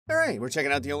All right, we're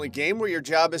checking out the only game where your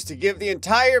job is to give the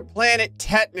entire planet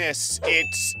tetanus.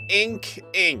 It's Ink.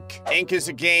 Ink is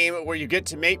a game where you get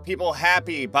to make people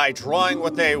happy by drawing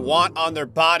what they want on their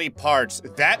body parts.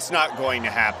 That's not going to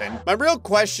happen. My real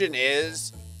question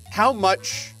is, how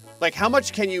much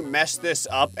can you mess this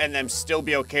up and then still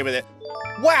be okay with it?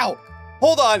 Wow,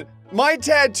 hold on. My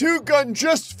tattoo gun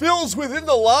just fills within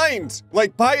the lines,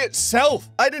 like by itself.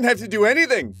 I didn't have to do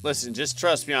anything. Listen, just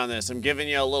trust me on this. I'm giving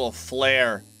you a little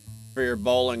flair for your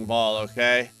bowling ball,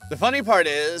 okay? The funny part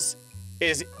is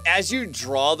as you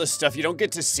draw the stuff, you don't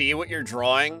get to see what you're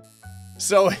drawing.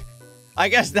 So I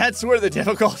guess that's where the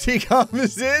difficulty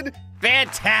comes in.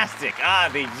 Fantastic. Ah,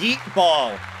 the yeet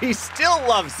ball. He still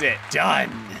loves it. Done.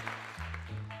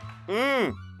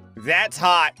 That's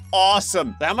hot.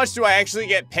 Awesome. How much do I actually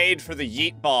get paid for the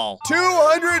yeet ball?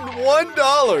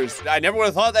 $201. I never would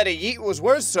have thought that a yeet was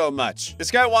worth so much. This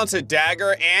guy wants a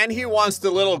dagger and he wants the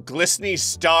little glistening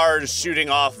stars shooting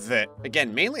off of it.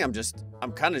 Again, mainly I'm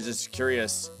kind of just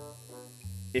curious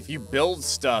if you build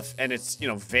stuff and it's, you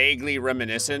know, vaguely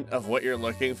reminiscent of what you're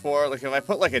looking for. Like if I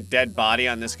put like a dead body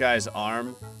on this guy's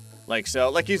arm, like so,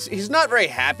 like he's not very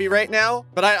happy right now,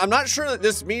 but I'm not sure that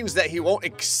this means that he won't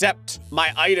accept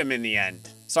my item in the end.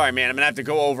 Sorry, man, I'm gonna have to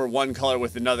go over one color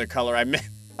with another color.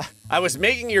 I was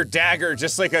making your dagger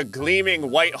just like a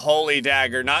gleaming white holy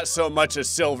dagger, not so much a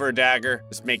silver dagger.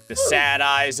 Just make the sad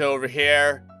eyes over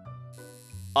here.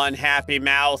 Unhappy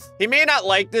mouth. He may not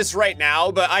like this right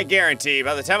now, but I guarantee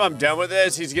by the time I'm done with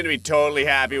this, he's gonna be totally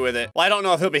happy with it. Well, I don't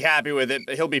know if he'll be happy with it,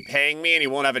 but he'll be paying me and he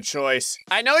won't have a choice.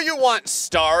 I know you want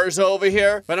stars over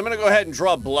here, but I'm gonna go ahead and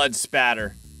draw blood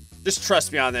spatter. Just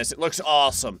trust me on this, it looks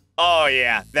awesome. Oh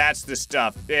yeah, that's the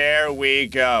stuff. There we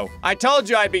go. I told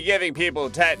you I'd be giving people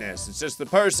tetanus. It's just the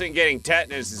person getting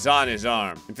tetanus is on his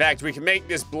arm. In fact, we can make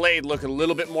this blade look a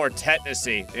little bit more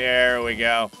tetanusy. There we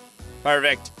go.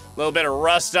 Perfect. A little bit of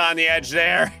rust on the edge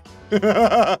there.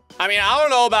 I mean, I don't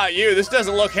know about you. This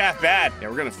doesn't look half bad. Yeah,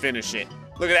 we're gonna finish it.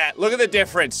 Look at that. Look at the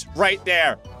difference right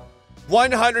there.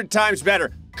 100 times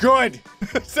better. Good.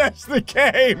 That's the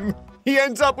game. He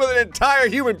ends up with an entire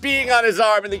human being on his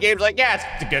arm and the game's like, yeah,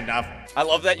 it's good enough. I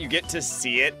love that you get to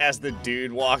see it as the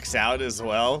dude walks out as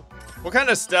well. What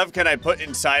kind of stuff can I put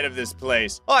inside of this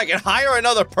place? Oh, I can hire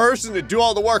another person to do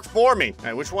all the work for me. All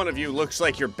right, which one of you looks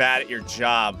like you're bad at your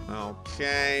job?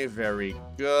 Okay, very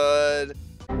good.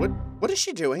 What is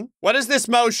she doing? What is this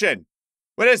motion?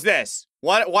 What is this?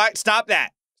 Why, stop that.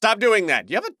 Stop doing that.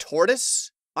 Do you have a tortoise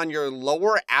on your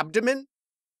lower abdomen?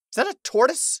 Is that a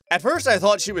tortoise? At first, I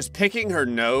thought she was picking her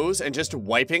nose and just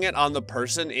wiping it on the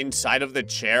person inside of the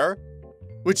chair,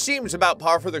 which seems about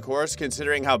par for the course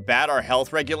considering how bad our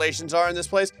health regulations are in this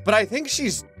place, but I think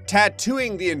she's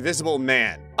tattooing the invisible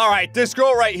man. All right, this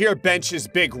girl right here benches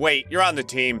big weight. You're on the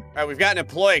team. All right, we've got an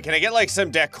employee. Can I get like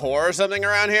some decor or something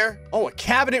around here? Oh, a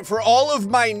cabinet for all of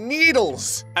my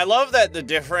needles. I love that the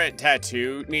different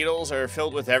tattoo needles are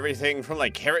filled with everything from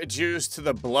like carrot juice to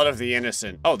the blood of the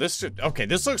innocent. Oh, this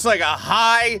looks like a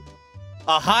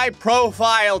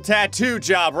high-profile tattoo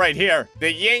job right here.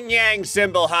 The yin-yang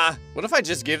symbol, huh? What if I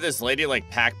just give this lady, like,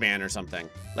 Pac-Man or something?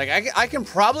 Like, I can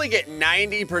probably get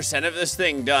 90% of this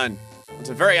thing done. It's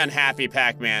a very unhappy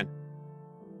Pac-Man.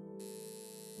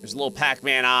 There's a little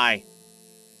Pac-Man eye.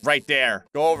 Right there.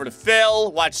 Go over to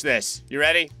Phil. Watch this. You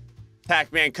ready?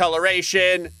 Pac-Man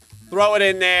coloration. Throw it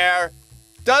in there.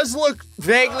 Does look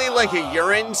vaguely like a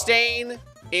urine stain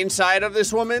inside of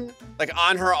this woman, like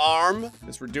on her arm.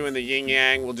 Since we're doing the yin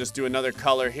yang, we'll just do another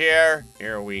color here.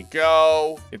 Here we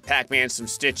go. Give Pac-Man some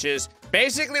stitches.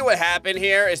 Basically what happened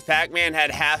here is Pac-Man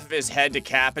had half of his head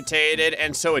decapitated,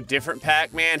 and so a different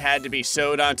Pac-Man had to be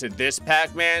sewed onto this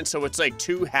Pac-Man, so it's like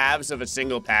two halves of a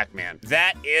single Pac-Man.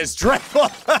 That is dreadful.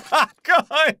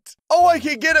 God. Oh, I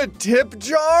can get a tip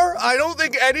jar? I don't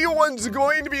think anyone's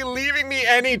going to be leaving me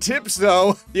any tips,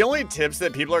 though. The only tips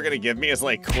that people are gonna give me is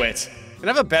like, quit. Can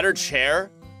I have a better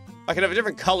chair? I can have a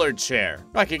different colored chair.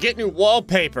 I could get new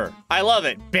wallpaper. I love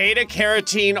it. Beta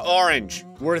carotene orange.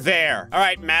 We're there. All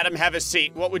right, madam, have a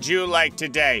seat. What would you like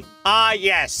today? Ah,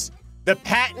 yes. The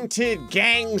patented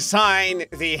gang sign,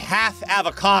 the half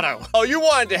avocado. Oh, you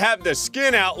wanted to have the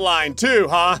skin outline too,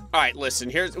 huh? All right,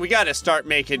 listen, we gotta start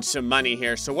making some money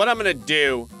here. So what I'm gonna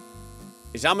do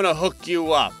is I'm gonna hook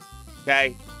you up,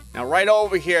 okay? Now right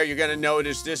over here, you're gonna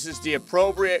notice this is the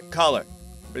appropriate color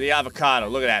for the avocado.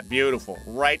 Look at that, beautiful,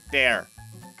 right there.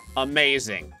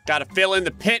 Amazing. Gotta fill in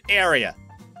the pit area,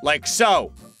 like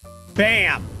so.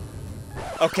 Bam.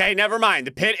 Okay, never mind.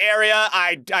 The pit area,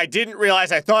 I didn't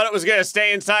realize. I thought it was gonna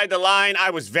stay inside the line. I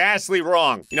was vastly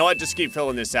wrong. You know what, just keep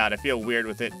filling this out. I feel weird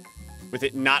with it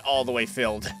not all the way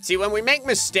filled. See, when we make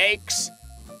mistakes,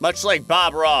 Much like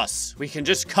Bob Ross, we can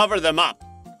just cover them up.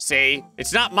 See,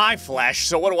 it's not my flesh,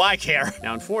 so what do I care?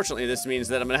 Now, unfortunately, this means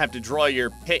that I'm gonna have to draw your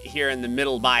pit here in the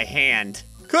middle by hand.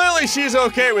 Clearly, she's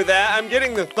okay with that. I'm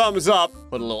getting the thumbs up.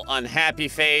 Put a little unhappy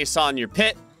face on your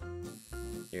pit.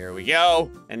 Here we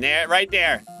go. And there, right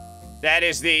there. That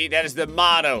is the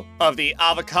motto of the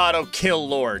avocado kill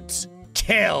lords.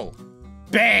 Kill.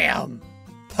 Bam.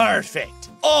 Perfect.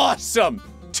 Awesome.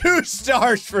 2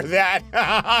 stars for that.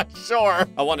 Sure.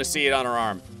 I want to see it on her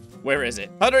arm. Where is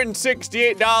it?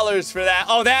 $168 for that.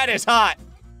 Oh, that is hot.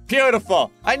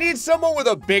 Beautiful. I need someone with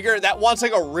a bigger, that wants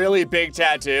like a really big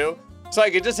tattoo, so I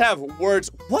could just have words.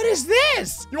 What is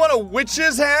this? You want a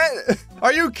witch's hat?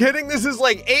 Are you kidding? This is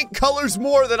like 8 colors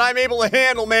more than I'm able to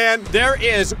handle, man. There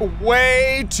is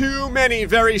way too many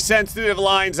very sensitive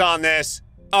lines on this.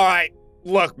 All right,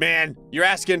 look, man, you're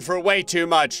asking for way too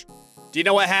much. Do you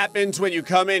know what happens when you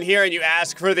come in here and you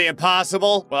ask for the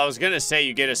impossible? Well, I was gonna say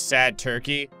you get a sad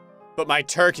turkey, but my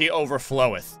turkey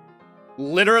overfloweth.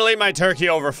 Literally, my turkey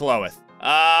overfloweth.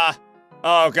 Oh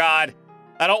God.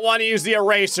 I don't want to use the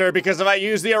eraser because if I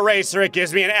use the eraser, it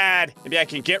gives me an ad. Maybe I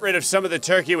can get rid of some of the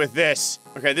turkey with this.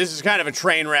 Okay, this is kind of a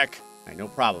train wreck. All right, no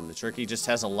problem. The turkey just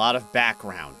has a lot of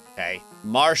background, okay?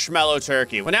 Marshmallow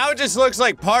turkey. Well, now it just looks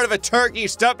like part of a turkey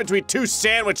stuffed between 2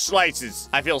 sandwich slices.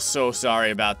 I feel so sorry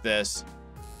about this.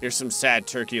 Here's some sad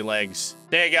turkey legs.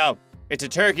 There you go. It's a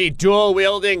turkey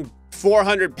dual-wielding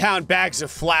 400-pound bags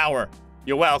of flour.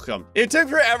 You're welcome. It took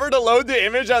forever to load the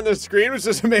image on the screen, which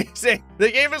is amazing.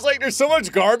 The game is like, there's so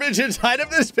much garbage inside of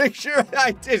this picture.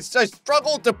 I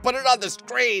struggled to put it on the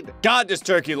screen. God, this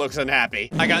turkey looks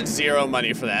unhappy. I got 0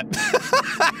 money for that.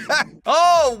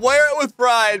 Oh, wear it with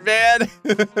pride, man.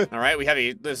 All right, we have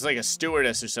there's like a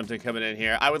stewardess or something coming in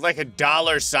here. I would like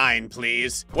a $sign,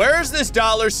 please. Where is this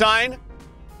 $sign?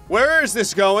 Where is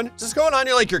this going? Is this going on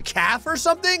your calf or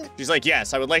something? She's like,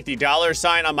 yes, I would like the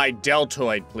 $sign on my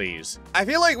deltoid, please. I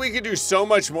feel like we could do so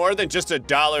much more than just a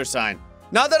 $sign.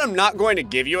 Not that I'm not going to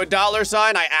give you a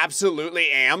 $sign, I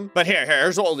absolutely am. But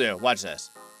here's what we'll do. Watch this.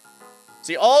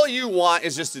 See, all you want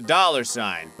is just a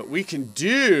 $sign, but we can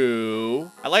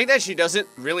do... I like that she doesn't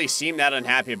really seem that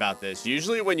unhappy about this.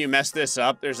 Usually when you mess this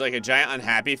up, there's like a giant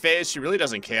unhappy face. She really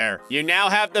doesn't care. You now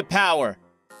have the power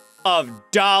of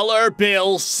dollar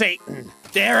bill Satan.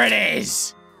 There it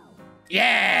is.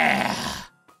 Yeah.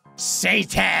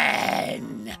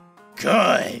 Satan.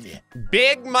 Good.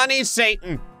 Big money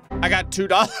Satan. I got $2.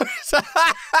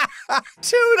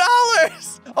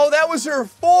 $2. Oh, that was her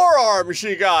forearm.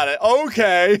 She got it.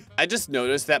 Okay. I just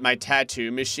noticed that my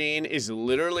tattoo machine is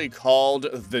literally called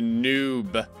the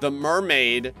Noob, the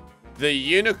Mermaid, the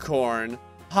Unicorn,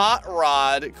 Hot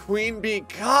Rod, Queen Bee,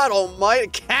 God almighty,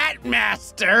 Cat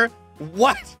Master.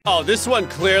 What? Oh, this one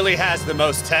clearly has the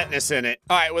most tetanus in it.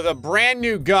 All right, with a brand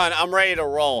new gun, I'm ready to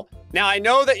roll. Now, I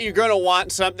know that you're gonna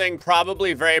want something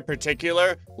probably very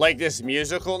particular, like this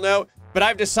musical note, but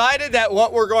I've decided that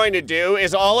what we're going to do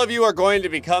is all of you are going to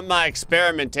become my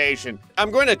experimentation.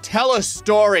 I'm going to tell a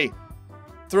story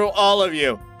through all of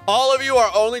you. All of you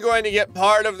are only going to get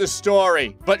part of the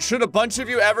story, but should a bunch of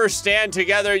you ever stand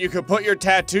together, you can put your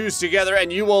tattoos together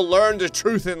and you will learn the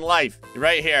truth in life.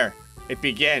 Right here, it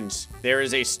begins. There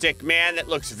is a stick man that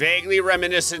looks vaguely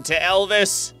reminiscent to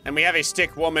Elvis, and we have a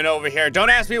stick woman over here. Don't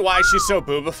ask me why she's so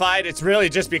boobified. It's really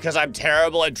just because I'm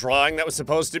terrible at drawing that was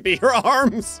supposed to be her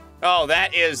arms. Oh,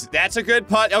 that's a good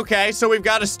putt. Okay, so we've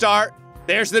got to start.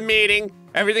 There's the meeting.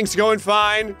 Everything's going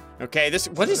fine. Okay,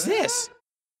 what is this?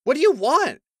 What do you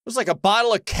want? It was like a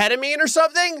bottle of ketamine or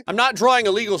something? I'm not drawing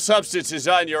illegal substances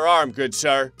on your arm, good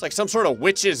sir. It's like some sort of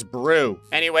witch's brew.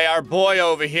 Anyway, our boy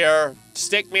over here,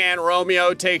 Stickman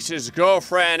Romeo, takes his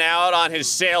girlfriend out on his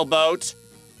sailboat.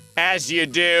 As you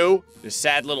do. This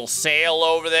sad little sail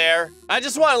over there. I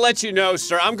just want to let you know,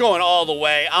 sir, I'm going all the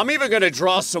way. I'm even going to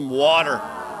draw some water.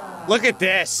 Look at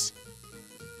this.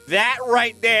 That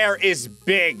right there is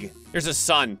big. Here's a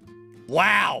sun.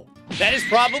 Wow. That is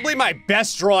probably my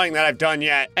best drawing that I've done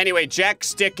yet. Anyway, Jack,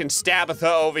 Stick, and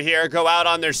Stabitha over here go out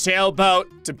on their sailboat.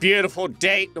 It's a beautiful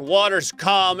date. The water's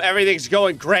calm. Everything's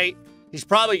going great. He's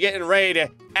probably getting ready to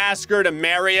ask her to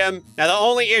marry him. Now, the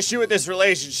only issue with this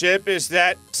relationship is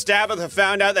that Stabitha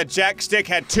found out that Jack Stick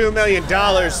had $2 million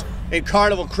in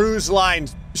Carnival Cruise Line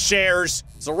shares.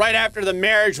 So right after the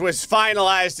marriage was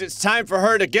finalized, it's time for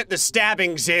her to get the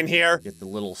stabbings in here. Get the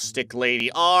little stick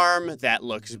lady arm. That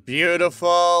looks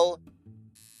beautiful.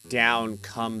 Down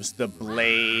comes the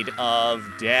blade of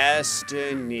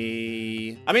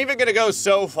destiny. I'm even gonna go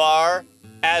so far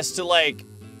as to, like,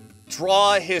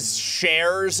 draw his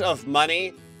shares of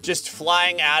money just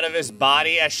flying out of his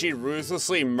body as she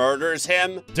ruthlessly murders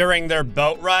him during their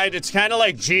boat ride. It's kind of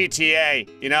like GTA,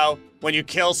 you know? When you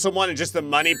kill someone and just the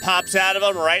money pops out of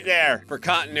them right there. For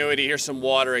continuity, here's some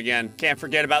water again. Can't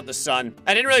forget about the sun.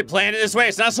 I didn't really plan it this way.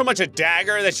 It's not so much a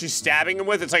dagger that she's stabbing him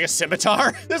with, it's like a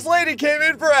scimitar. This lady came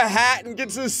in for a hat and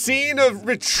gets a scene of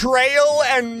betrayal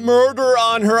and murder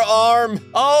on her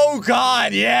arm. Oh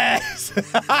God, yes.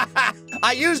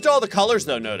 I used all the colors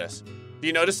though, notice. Do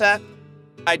you notice that?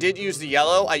 I did use the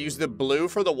yellow, I used the blue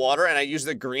for the water, and I used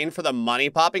the green for the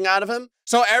money popping out of him.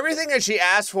 So everything that she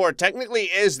asked for technically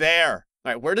is there.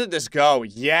 All right, where did this go?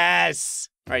 Yes.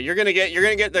 All right, you're gonna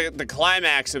get the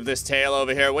climax of this tale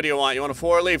over here. What do you want? You want a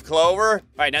 4-leaf clover? All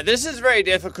right, now this is very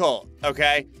difficult,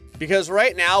 okay? Because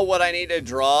right now what I need to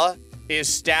draw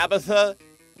is Tabitha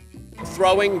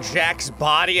throwing Jack's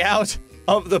body out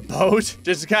of the boat,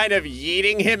 just kind of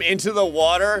yeeting him into the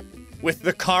water with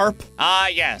the carp. Ah,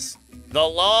 yes. The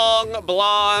long,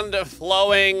 blonde,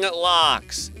 flowing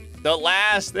locks. The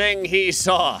last thing he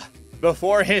saw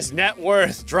before his net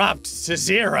worth dropped to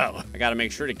 0. I gotta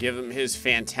make sure to give him his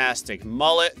fantastic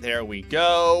mullet. There we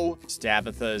go.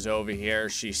 Tabitha is over here.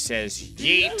 She says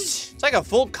yeet. It's like a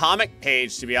full comic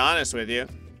page, to be honest with you.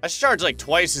 I should charge like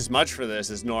twice as much for this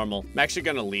as normal. I'm actually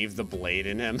gonna leave the blade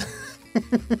in him.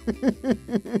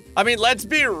 I mean, let's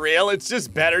be real. It's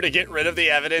just better to get rid of the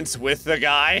evidence with the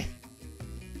guy.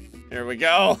 Here we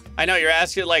go. I know you're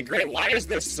asking like, Gray, why is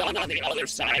the sun on the other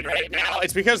side right now?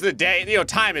 It's because the day, you know,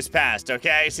 time has passed,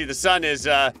 okay? See, the sun is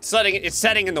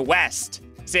setting in the west.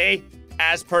 See?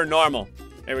 As per normal.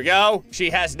 There we go. She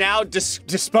has now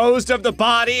disposed of the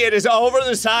body. It is over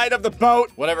the side of the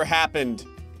boat. Whatever happened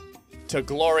to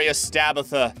glorious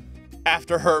Tabitha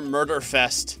after her murder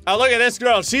fest? Oh, look at this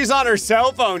girl. She's on her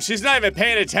cell phone. She's not even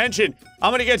paying attention.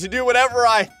 I'm gonna get to do whatever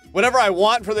I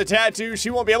want for the tattoo.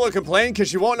 She won't be able to complain because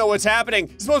she won't know what's happening.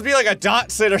 It's supposed to be like a dot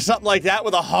slit or something like that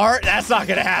with a heart. That's not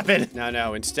gonna happen.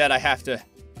 No, instead I have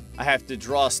to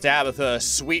draw Tabitha a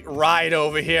sweet ride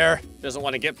over here. Doesn't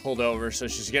want to get pulled over, so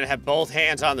she's gonna have both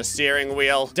hands on the steering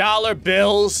wheel. Dollar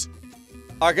bills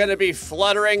are gonna be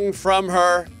fluttering from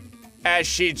her as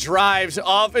she drives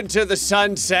off into the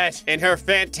sunset in her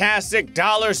fantastic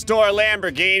dollar store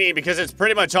Lamborghini, because it's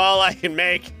pretty much all I can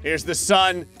make. Here's the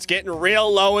sun. It's getting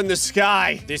real low in the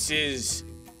sky. This is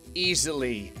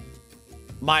easily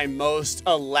my most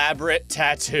elaborate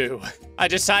tattoo. I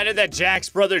decided that Jack's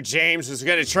brother James was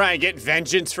gonna try and get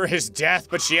vengeance for his death,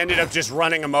 but she ended up just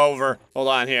running him over. Hold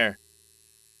on here.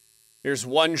 Here's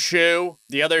one shoe.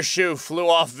 The other shoe flew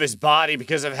off of his body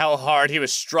because of how hard he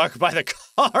was struck by the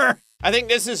car. I think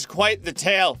this is quite the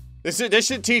tale. This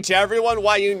should teach everyone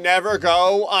why you never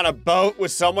go on a boat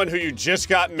with someone who you just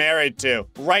got married to.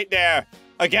 Right there.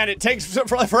 Again, it takes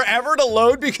forever to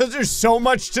load because there's so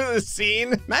much to the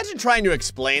scene. Imagine trying to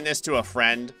explain this to a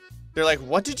friend. They're like,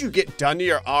 what did you get done to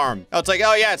your arm? Oh, it's like,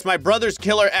 oh yeah, it's my brother's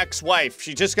killer ex-wife.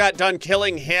 She just got done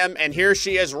killing him, and here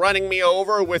she is running me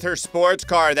over with her sports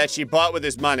car that she bought with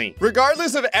his money.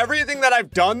 Regardless of everything that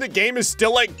I've done, the game is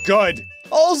still like good.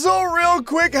 Also, real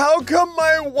quick, how come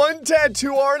my one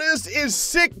tattoo artist is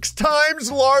 6 times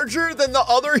larger than the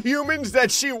other humans that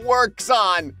she works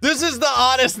on? This is the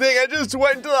oddest thing. I just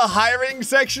went into the hiring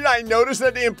section. I noticed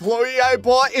that the employee I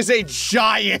bought is a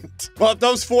giant. Well, if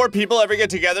those 4 people ever get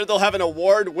together, they'll have an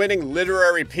award-winning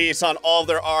literary piece on all of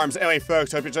their arms. Anyway,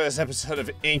 folks, hope you enjoyed this episode of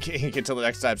Ink. Until the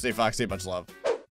next time, stay foxy, much love.